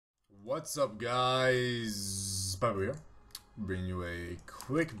What's up, guys? Pypo here. Bringing you a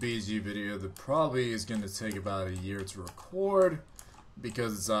quick BG video that probably is going to take about a year to record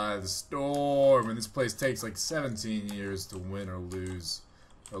because it's out of the storm, and this place takes like 17 years to win or lose,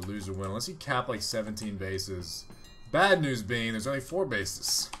 or win, unless you cap like 17 bases. Bad news being there's only 4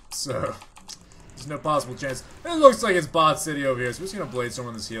 bases, so there's no possible chance. It looks like it's bot city over here, so we're just going to blade storm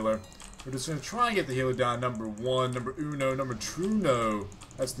on this healer. We're just going to try and get the healer down. Number 1, number uno, number truno.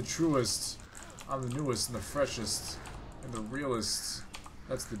 That's the truest. I'm the newest and the freshest and the realest.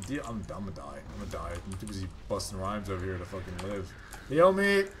 That's the deal. I'm gonna die. I'm gonna die. I'm too busy busting rhymes over here to fucking live. Heal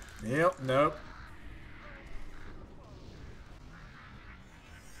me. Heal. Nope.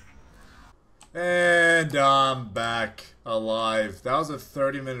 And I'm back alive. That was a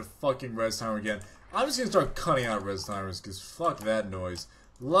 30-minute fucking res timer again. I'm just gonna start cutting out res timers because fuck that noise.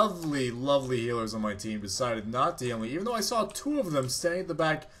 Lovely, lovely healers on my team decided not to heal me, even though I saw 2 of them standing at the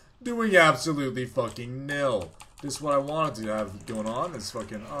back doing absolutely fucking nil. Just what I wanted to have going on is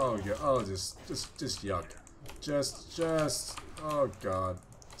fucking, oh yeah, oh, just yuck. Just, oh god.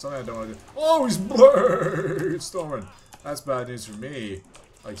 Something I don't want to do. Oh, he's blurred! Storming. That's bad news for me.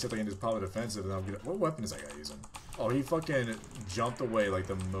 Except I can just pop a defensive and I'm gonna, what weapon is that guy using? Oh, he fucking jumped away like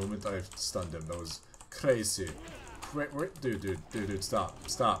the moment I stunned him. That was crazy. Wait, dude, stop.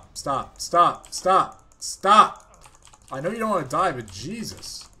 I know you don't want to die, but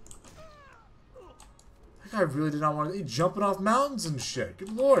Jesus. That guy really did not want to, he jumping off mountains and shit.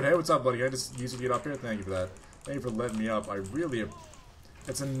 Good lord. Hey, what's up, buddy? I just used to get up here. Thank you for that. Thank you for letting me up. I really,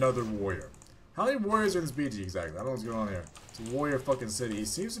 it's another warrior. How many warriors are in this BG exactly? I don't know what's going on here. It's a warrior fucking city. He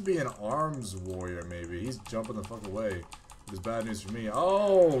seems to be an arms warrior, maybe. He's jumping the fuck away. There's bad news for me.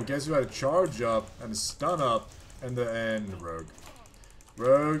 Oh, guess who had a charge up and a stun up? And the end, rogue.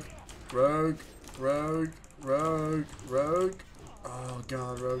 Rogue. Oh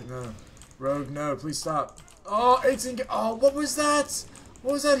god, rogue, no. Rogue, no, please stop. Oh, 18. Oh, what was that?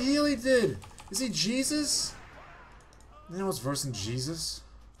 What was that heal he did? Is he Jesus? You know what's versing Jesus?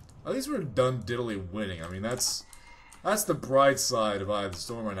 At least we're done diddly winning. I mean, that's the bright side of Eye of the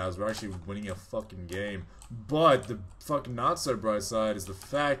Storm right now, is we're actually winning a fucking game. But the fucking not so bright side is the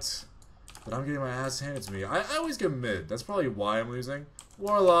fact but I'm getting my ass handed to me. I always get mid. That's probably why I'm losing.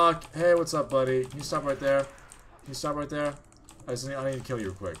 Warlock, hey, what's up, buddy? Can you stop right there? Can you stop right there? I need to kill you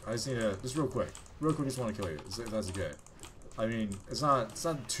real quick. I just need to, just real quick, just want to kill you. If that's okay. I mean, it's not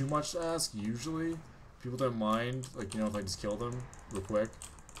too much to ask. Usually, people don't mind. Like, you know, if I just kill them real quick.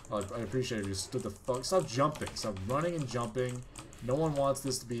 I appreciate it if you stood the fuck. Stop jumping. Stop running and jumping. No one wants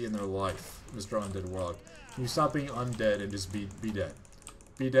this to be in their life, Mr. Undead Warlock. Can you stop being undead and just be dead?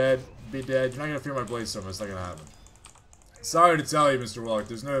 Be dead. Be dead. You're not gonna fear my blade storm. It's not gonna happen. Sorry to tell you, Mr. Warlock.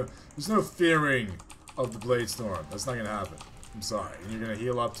 There's no fearing of the blade storm. That's not gonna happen. I'm sorry. And you're gonna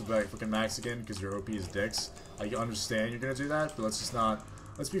heal up to like fucking max again because your OP is dicks. I understand you're gonna do that, but let's just not.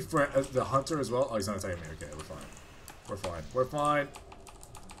 Let's be friend. The hunter as well. Oh, he's not attacking me. Okay, we're fine. We're fine. We're fine.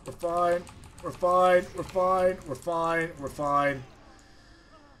 We're fine. We're fine. We're fine. We're fine. We're fine.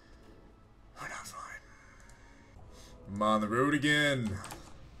 We're not fine. I'm on the road again.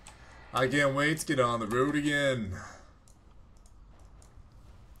 I can't wait to get on the road again.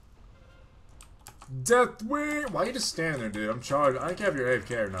 Deathwing! Why are you just standing there, dude? I'm charged. I don't care if you're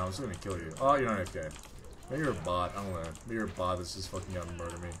AFK right now. I'm still gonna kill you. Oh, you're not AFK. Maybe you're a bot. I don't know. Maybe you're a bot that's just fucking gonna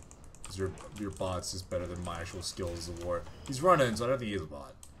murder me. Because your bot's just better than my actual skills as a war. He's running, so I don't think he's a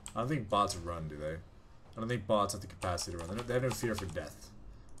bot. I don't think bots run, do they? I don't think bots have the capacity to run. They have no fear for death.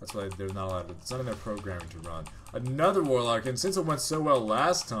 That's why they're not allowed to. It's not in their programming to run. Another warlock, and since it went so well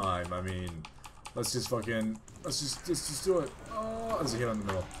last time, I mean, let's just fucking, let's just do it. Oh, there's a heal in the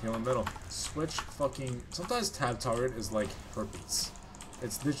middle. Heal in the middle. Switch fucking. Sometimes tab target is like herpes.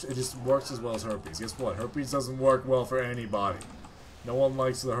 It just works as well as herpes. Guess what? Herpes doesn't work well for anybody. No one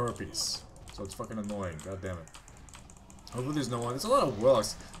likes the herpes, so it's fucking annoying. God damn it. Hopefully there's no one. There's a lot of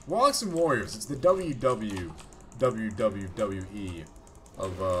warlocks. Warlocks and warriors. It's the WWE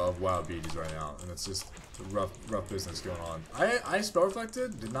of WoW BGs right now, and it's just rough business going on. I spell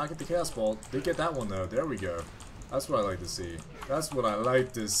reflected, did not get the chaos bolt, did get that one though. There we go. That's what I like to see. That's what I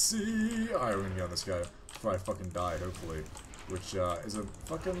like to see. Alright, we're gonna get on this guy before I fucking die, hopefully, which is a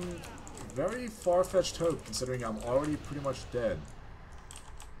fucking very far-fetched hope considering I'm already pretty much dead.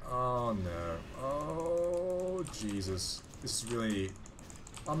 Oh no. Oh Jesus. This is really.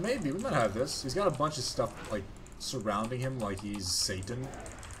 Oh, maybe we might have this. He's got a bunch of stuff like surrounding him like he's Satan.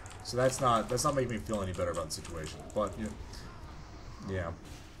 So that's not making me feel any better about the situation. But yeah.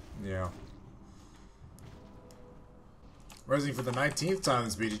 Resing for the 19th time in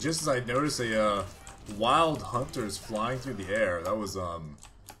this BG, just as I noticed a wild hunters flying through the air. That was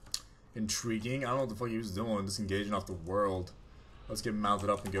intriguing. I don't know what the fuck he was doing, disengaging off the world. Let's get mounted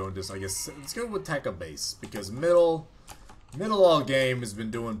up and go and just, I guess, let's go with attack a base. Because middle all game has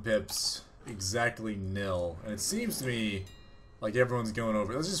been doing pips exactly nil. And it seems to me like everyone's going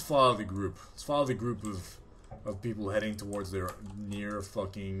over. Let's just follow the group. Let's follow the group of people heading towards their near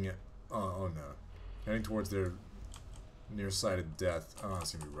fucking, oh no. Heading towards their near-sighted death. Oh,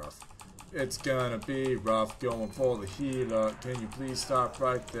 it's gonna be rough. It's gonna be rough going for the healer. Can you please stop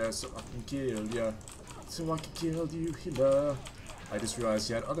right there so I can kill ya? So I can kill you, healer. I just realized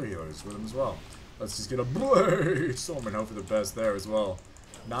he had other healers with him as well. Let's just get a blade storm and hope for the best there as well.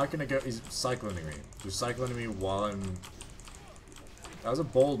 Not gonna go. He's cycloning me. Just cycloning me while I'm. That was a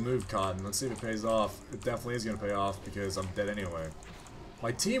bold move, Cotton. Let's see if it pays off. It definitely is gonna pay off because I'm dead anyway.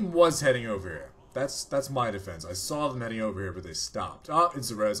 My team was heading over here. That's my defense. I saw them heading over here, but they stopped. Oh, it's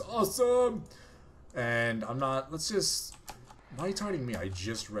a res. Awesome! And I'm not... Let's just... Why are you targeting me? I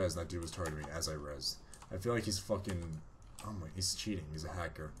just res. That dude was targeting me as I res. I feel like he's fucking... Oh my... He's cheating. He's a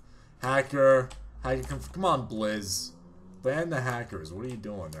hacker. Hacker! Hacker, come on, Blizz. Ban the hackers. What are you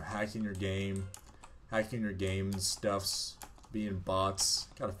doing? They're hacking your game. Hacking your game stuffs. Being bots.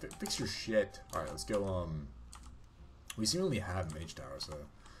 Gotta fix your shit. Alright, let's go, We seem to only have Mage Tower, so...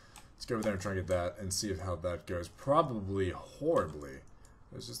 Let's go over there and try and get that and see how that goes. Probably horribly.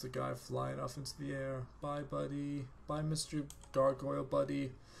 There's just a guy flying off into the air. Bye, buddy. Bye, Mr. Gargoyle,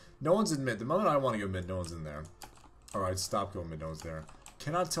 buddy. No one's in mid. The moment I want to go mid, no one's in there. Alright, stop going mid, no one's there.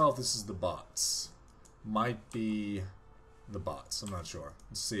 Cannot tell if this is the bots. Might be the bots. I'm not sure.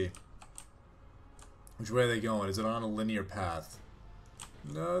 Let's see. Which way are they going? Is it on a linear path?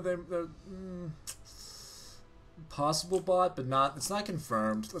 No, they're possible bot, but not. It's not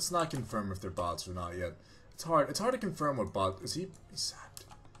confirmed. Let's not confirm if they're bots or not yet. It's hard. It's hard to confirm what bot is. He's sapped.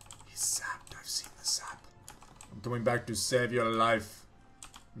 He's sapped. I've seen the sap. I'm coming back to save your life,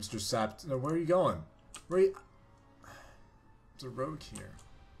 Mr. Sapped. No, where are you going? Where are you? There's a rogue here.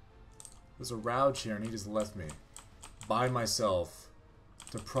 There's a rogue here, and he just left me by myself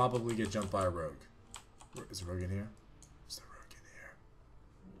to probably get jumped by a rogue. Is a rogue in here? Is there a rogue in here?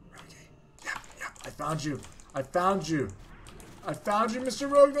 Rogue. Yep. I found you. I found you! I found you,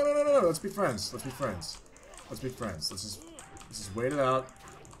 Mr. Rogue! No! Let's be friends. Let's be friends. Let's be friends. Let's just wait it out.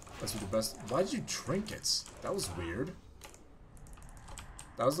 Let's be the best. Why did you trinkets? That was weird.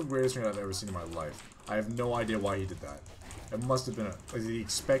 That was the weirdest thing I've ever seen in my life. I have no idea why he did that. It must have been a... Like, did he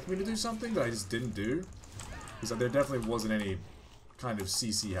expect me to do something that I just didn't do? Because there definitely wasn't any kind of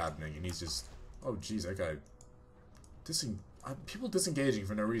CC happening, and he's just... Oh, jeez, that guy... People disengaging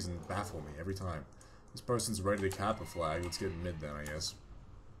for no reason baffle me every time. This person's ready to cap a flag. Let's get mid then, I guess.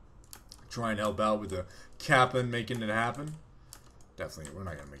 Try and help out with the capping, making it happen. Definitely, we're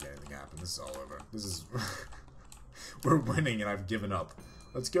not going to make anything happen. This is all over. This is... We're winning and I've given up.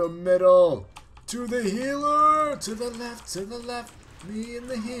 Let's go middle. To the healer. To the left, to the left. Me and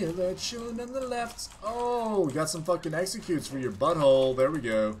the healer chilling on the left. Oh, we got some fucking executes for your butthole. There we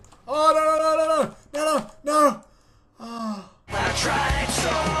go. Oh, no. Oh. I tried so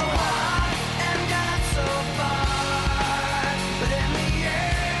hard and got so far, but in the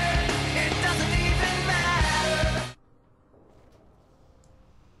end, it doesn't even matter.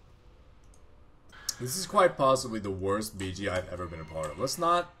 This is quite possibly the worst BG I've ever been a part of. Let's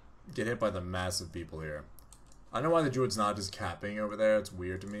not get hit by the massive people here. I don't know why the druid's not just capping over there. It's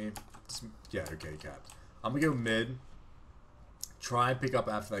weird to me. Yeah, okay, capped. I'm gonna go mid. Try and pick up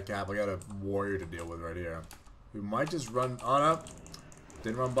after that cap. I got a warrior to deal with right here. We might just run on up.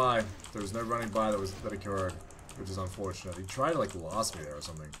 Didn't run by. There was no running by that occurred, which is unfortunate. He tried to like lost me there or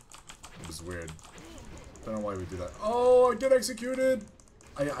something. It was weird. Don't know why we do that. Oh, I get executed.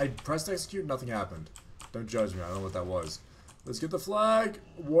 I pressed execute. Nothing happened. Don't judge me. I don't know what that was. Let's get the flag.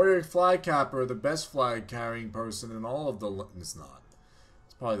 Warrior flag capper, the best flag carrying person in all of the. It's not.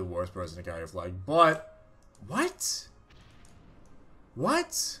 It's probably the worst person to carry a flag. But what?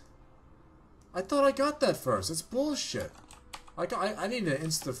 What? I thought I got that first. That's bullshit. I need an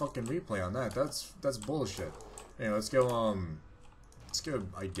insta fucking replay on that. That's bullshit. Anyway, let's go.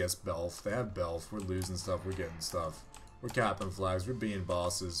 I guess Belf. They have Belf. We're losing stuff. We're getting stuff. We're capping flags. We're being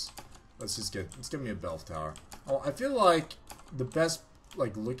bosses. Let's get me a Belf tower. Oh, I feel like the best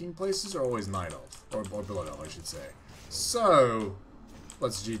like looking places are always Night Elf or Blood Elf, I should say. So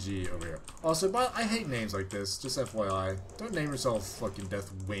let's GG over here. Also, but I hate names like this. Just FYI, don't name yourself fucking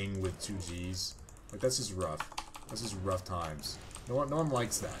Death Wing with 2 G's. Like that's just rough. That's just rough times. No one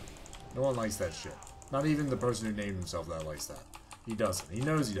likes that. No one likes that shit. Not even the person who named himself that likes that. He doesn't. He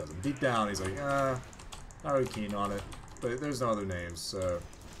knows he doesn't. Deep down, he's like, not really keen on it. But there's no other names, so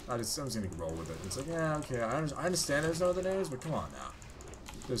I'm just gonna roll with it. It's like, yeah, okay, I understand there's no other names, but come on now.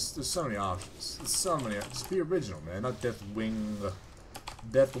 There's so many options. There's so many. Just be original, man. Not Deathwing.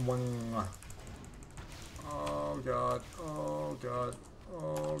 Deathwing. Oh god. Oh god.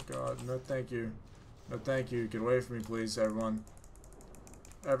 Oh god. No thank you. No thank you. Get away from me, please, everyone.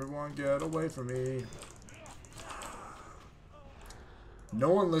 Everyone, get away from me.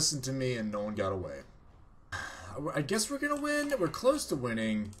 No one listened to me and no one got away. I guess we're gonna win. We're close to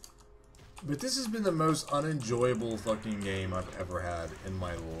winning. But this has been the most unenjoyable fucking game I've ever had in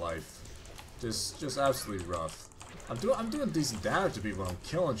my life. Just absolutely rough. I'm doing decent damage to people. I'm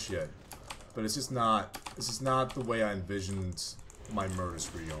killing shit. But it's just not. This is not the way I envisioned my murder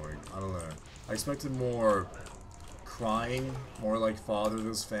spree going. I don't know. I expected more crying, more like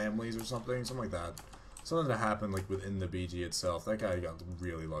fatherless families or something like that. Something that happened like within the BG itself. That guy got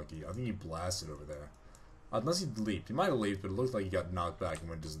really lucky. I think he blasted over there. Unless he leaped. He might have leaped, but it looked like he got knocked back and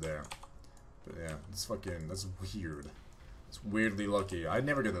went just there. But yeah, it's fucking, that's weird. It's weirdly lucky. I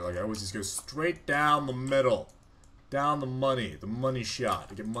never get that lucky. I always just go straight down the middle. Down the money shot.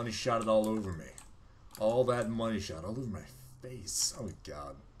 I get money shotted all over me. All that money shot all over my face. Oh my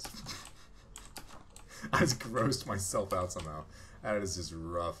god. I just grossed myself out somehow. That is just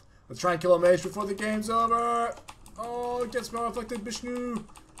rough. Let's try and kill a mage before the game's over. Oh, it gets more reflected, Bishnu.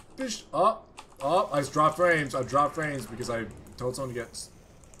 Oh, I just dropped frames. I dropped frames because I told someone to get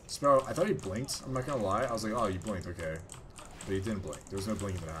Sparrow. I thought he blinked. I'm not gonna lie. I was like, oh, you blinked, okay. But he didn't blink. There was no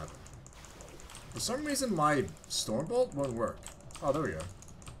blinking that happened. For some reason, my Stormbolt wouldn't work. Oh, there we go.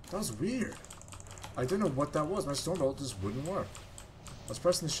 That was weird. I didn't know what that was. My Stormbolt just wouldn't work. I was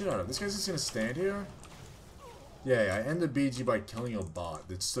pressing the shit out of it. This guy's just gonna stand here? Yeah, I ended BG by killing a bot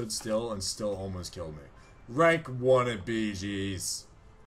that stood still and still almost killed me. Rank 1 at BG's.